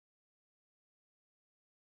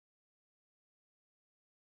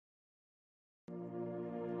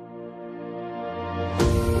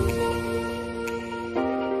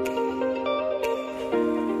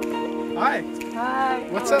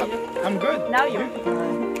What's up? I'm good. Now you're.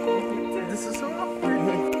 This is so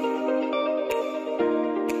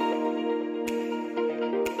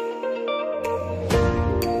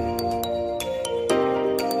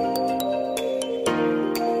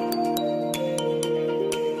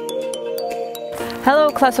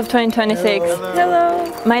Hello, class of 2026.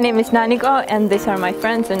 Hello. My name is Nanigo and these are my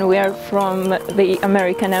friends and we are from the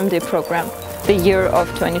American MD program, the year of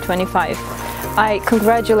 2025. I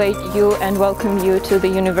congratulate you and welcome you to the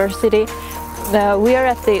university. We are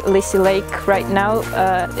at the Lizzie Lake right now.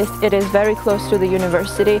 It is very close to the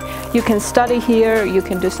university. You can study here, you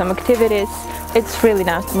can do some activities. It's really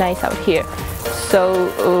nice out here. So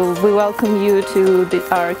we welcome you to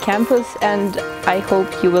our campus and I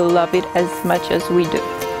hope you will love it as much as we do.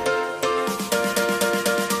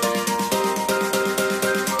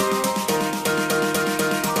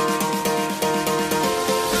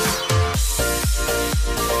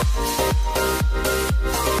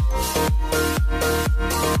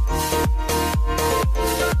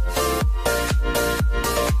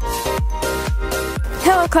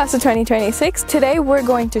 Hello class of 2026, today we're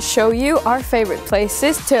going to show you our favorite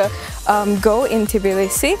places to go in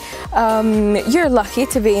Tbilisi. You're lucky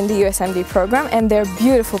to be in the USMD program and there are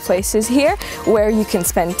beautiful places here where you can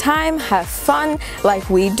spend time, have fun like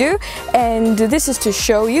we do, and this is to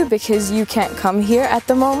show you because you can't come here at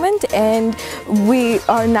the moment, and we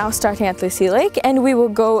are now starting at Lizzie Lake and we will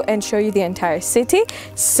go and show you the entire city.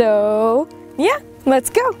 So yeah, let's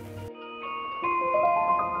go!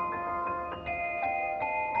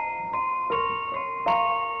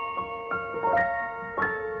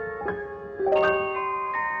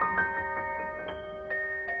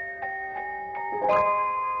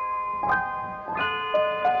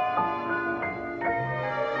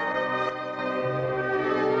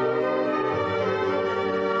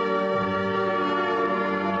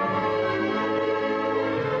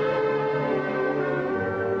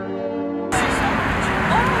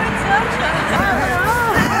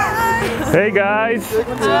 Hey guys!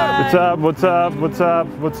 What's up? What's up? What's up?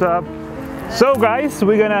 What's up? So guys,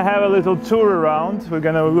 we're gonna have a little tour around. We're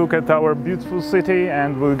gonna look at our beautiful city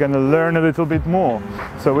and we're gonna learn a little bit more.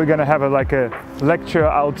 So we're gonna have like a lecture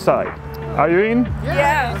outside. Are you in?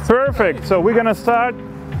 Yeah! Perfect! So we're gonna start.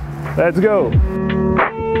 Let's go!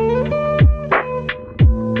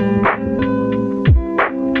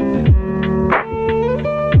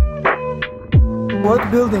 What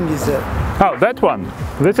building is it? Oh, that one.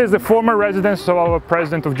 This is the former residence of our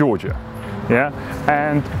president of Georgia. Yeah,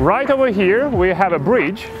 and right over here we have a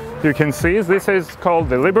bridge. You can see this is called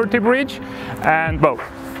the Liberty Bridge, and well,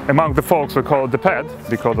 among the folks we call it the PED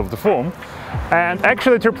because of the form. And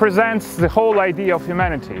actually it represents the whole idea of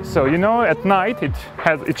humanity. So you know, at night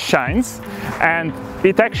it shines, and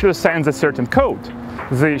it actually sends a certain code.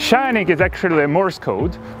 The shining is actually a Morse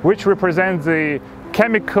code, which represents the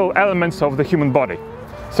chemical elements of the human body.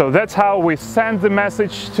 So that's how we send the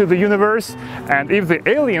message to the universe, and if the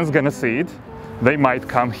aliens gonna see it, they might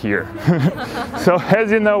come here. So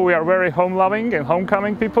as you know, we are very home-loving and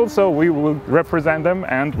homecoming people, so we will represent them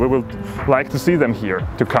and we will like to see them here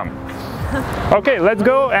to come. Okay, let's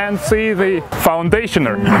go and see the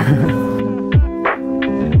foundationer.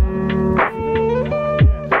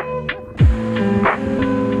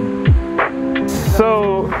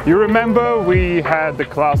 So you remember we had the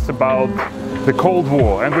class about the Cold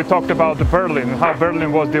War, and we talked about the Berlin, how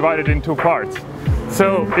Berlin was divided in two parts.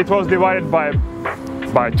 So it was divided by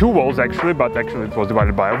two walls actually, but actually it was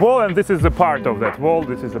divided by a wall, and this is a part of that wall.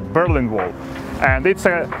 This is a Berlin Wall, and it's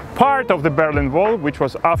a part of the Berlin Wall which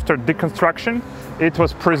was after deconstruction. It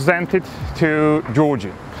was presented to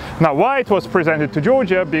Georgia. Now, why it was presented to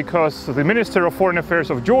Georgia? Because the Minister of Foreign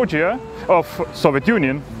Affairs of Georgia, of Soviet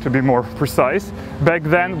Union to be more precise, back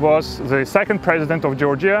then was the second president of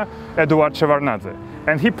Georgia, Eduard Shevardnadze.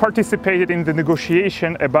 And he participated in the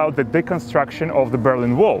negotiation about the deconstruction of the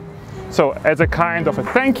Berlin Wall. So as a kind of a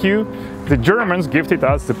thank you, the Germans gifted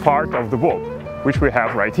us the part of the wall, which we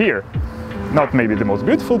have right here. Not maybe the most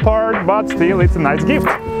beautiful part, but still it's a nice gift.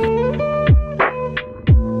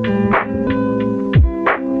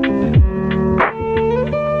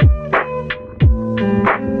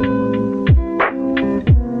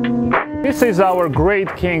 This is our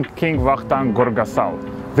great king, King Vakhtang Gorgasal.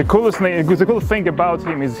 The cool thing about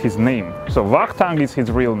him is his name. So Vakhtang is his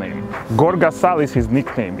real name. Gorgasal is his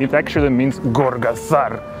nickname. It actually means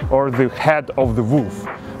Gorgasar, or the head of the wolf.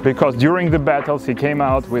 Because during the battles he came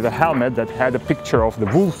out with a helmet that had a picture of the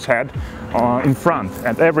wolf's head in front.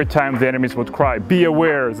 And every time the enemies would cry, "Be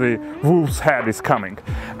aware, the wolf's head is coming."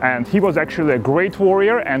 And he was actually a great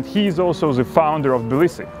warrior, and he is also the founder of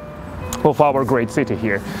Tbilisi. of our great city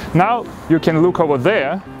here. Now you can look over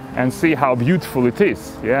there and see how beautiful it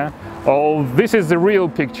is. Yeah, this is the real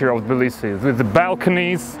picture of Tbilisi, with the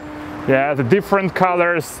balconies, yeah, the different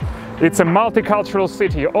colors. It's a multicultural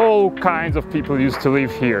city. All kinds of people used to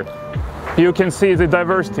live here. You can see the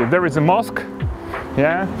diversity. There is a mosque.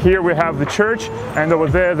 Yeah, here we have the church, and over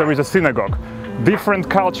there is a synagogue. Different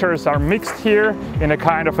cultures are mixed here in a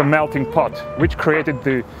kind of a melting pot, which created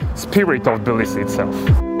the spirit of Tbilisi itself.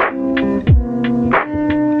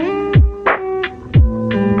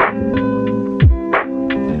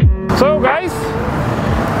 So guys,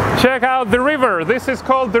 check out the river. This is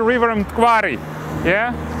called the River Mtkvari.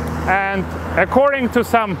 Yeah, and according to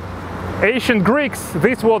some ancient Greeks,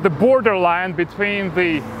 this was the borderline between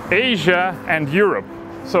the Asia and Europe.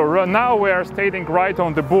 So now we are standing right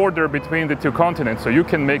on the border between the two continents, so you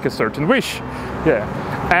can make a certain wish. Yeah,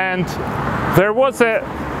 and there was a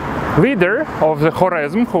leader of the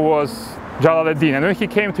Khwarezm who was Jalal-ad-Din, and when he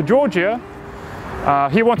came to Georgia,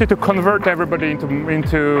 he wanted to convert everybody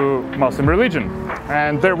into Muslim religion,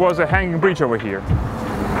 and there was a hanging bridge over here.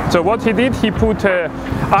 So what he did, he put an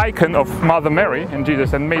icon of Mother Mary and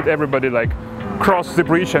Jesus and made everybody like cross the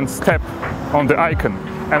bridge and step on the icon.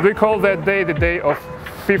 And we call that day the day of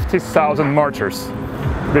 50,000 martyrs,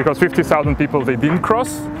 because 50,000 people, they didn't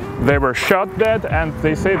cross, they were shot dead, and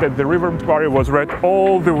they say that the River Mtkvari was red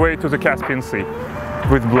all the way to the Caspian Sea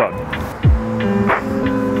with blood.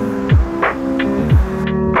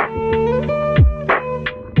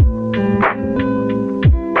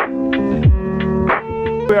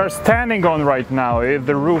 We are standing on right now is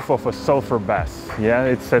the roof of a sulfur bath. Yeah,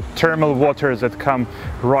 it's a thermal waters that come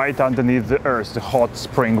right underneath the earth, the hot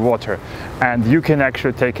spring water, and you can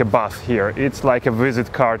actually take a bath here. It's like a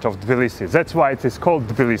visit card of Tbilisi. That's why it is called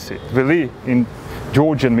Tbilisi. Tbili in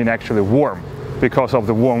Georgian means actually warm, because of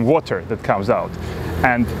the warm water that comes out.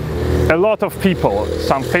 And a lot of people,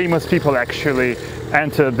 some famous people actually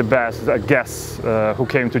entered the bath as guests who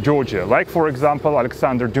came to Georgia, like for example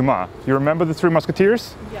Alexander Dumas. You remember the Three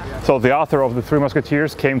Musketeers? Yeah. So the author of the Three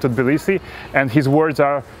Musketeers came to Tbilisi, and his words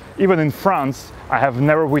are, even in France, I have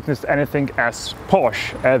never witnessed anything as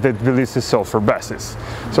posh as the Tbilisi sulfur baths.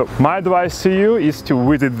 So my advice to you is to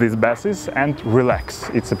visit these baths and relax.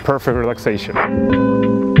 It's a perfect relaxation.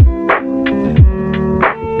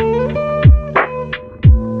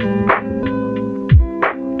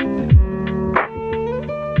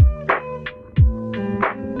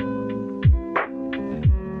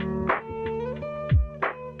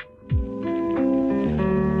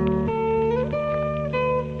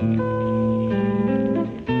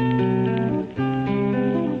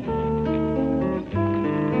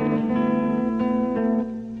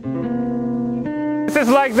 This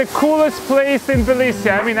is like the coolest place in Tbilisi.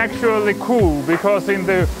 I mean, actually cool, because in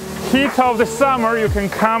the heat of the summer you can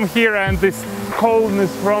come here and this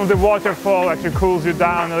coldness from the waterfall actually cools you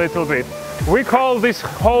down a little bit. We call this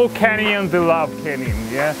whole canyon the Love Canyon,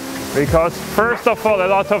 yeah? Because first of all, a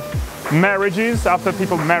lot of marriages, after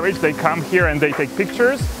people marriage, they come here and they take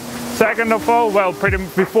pictures. Second of all, well,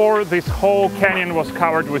 before this whole canyon was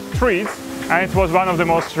covered with trees, and it was one of the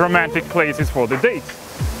most romantic places for the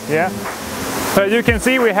dates, yeah? So you can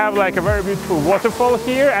see we have like a very beautiful waterfall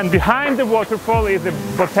here, and behind the waterfall is the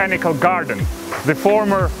botanical garden, the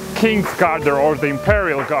former King's Garden or the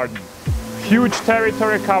Imperial Garden. Huge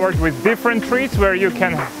territory covered with different trees where you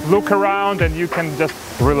can look around and you can just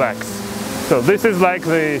relax. So this is like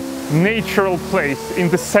the natural place in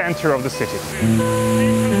the center of the city.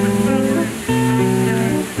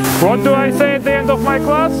 What do I say at the end of my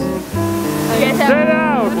class? Get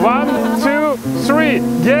out! 1, 2,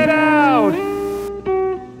 3, get out!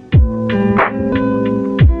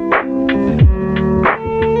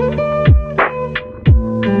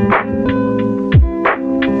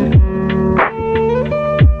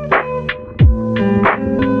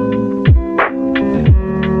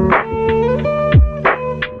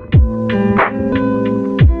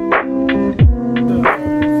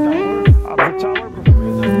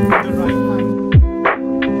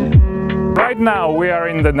 Now we are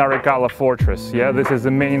in the Narikala fortress. Yeah, this is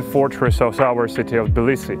the main fortress of our city of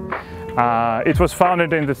Tbilisi. It was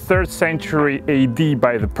founded in the 3rd century AD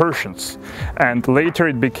by the Persians, and later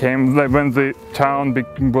it became, when the town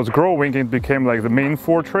was growing, it became like the main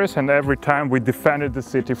fortress, and every time we defended the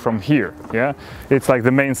city from here. Yeah, it's like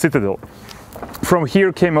the main citadel. From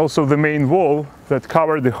here came also the main wall that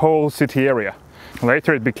covered the whole city area.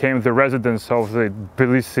 Later it became the residence of the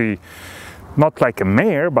Tbilisi, not like a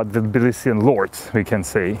mayor, but the Tbilisian lords, we can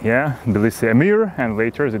say, yeah? Tbilisi Emir, and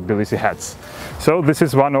later the Tbilisi Hats. So this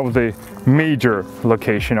is one of the major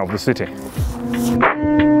locations of the city.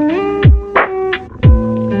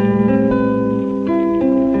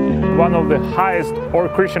 of the highest or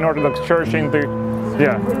Christian Orthodox church in the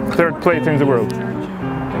third place in the world.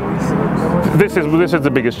 This is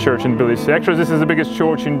the biggest church in Tbilisi. Actually, this is the biggest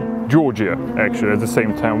church in Georgia, actually, at the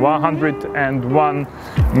same time. 101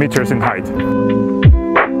 meters in height.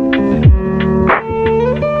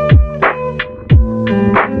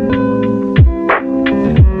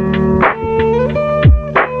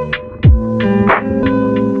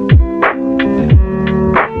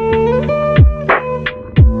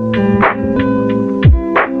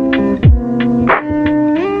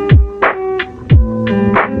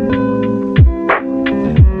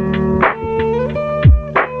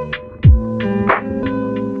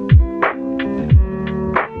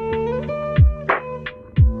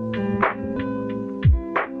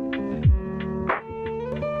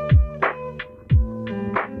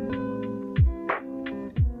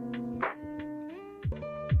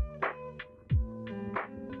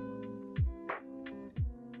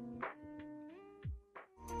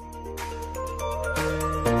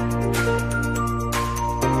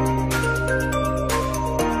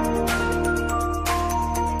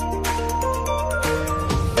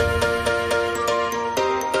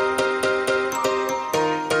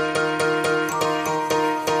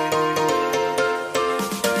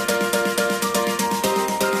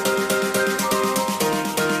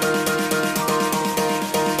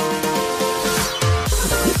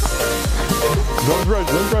 Don't rush,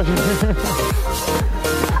 don't rush.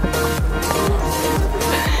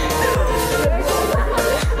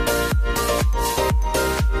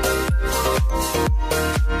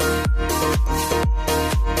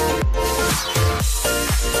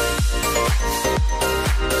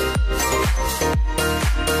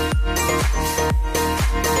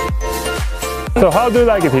 So how do you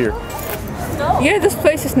like it here? Yeah, this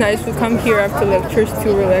place is nice. We come here after lectures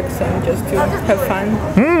to relax and just to have fun.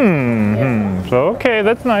 So okay,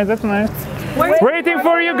 that's nice, that's nice. Waiting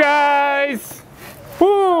for you guys!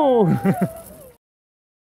 Woo!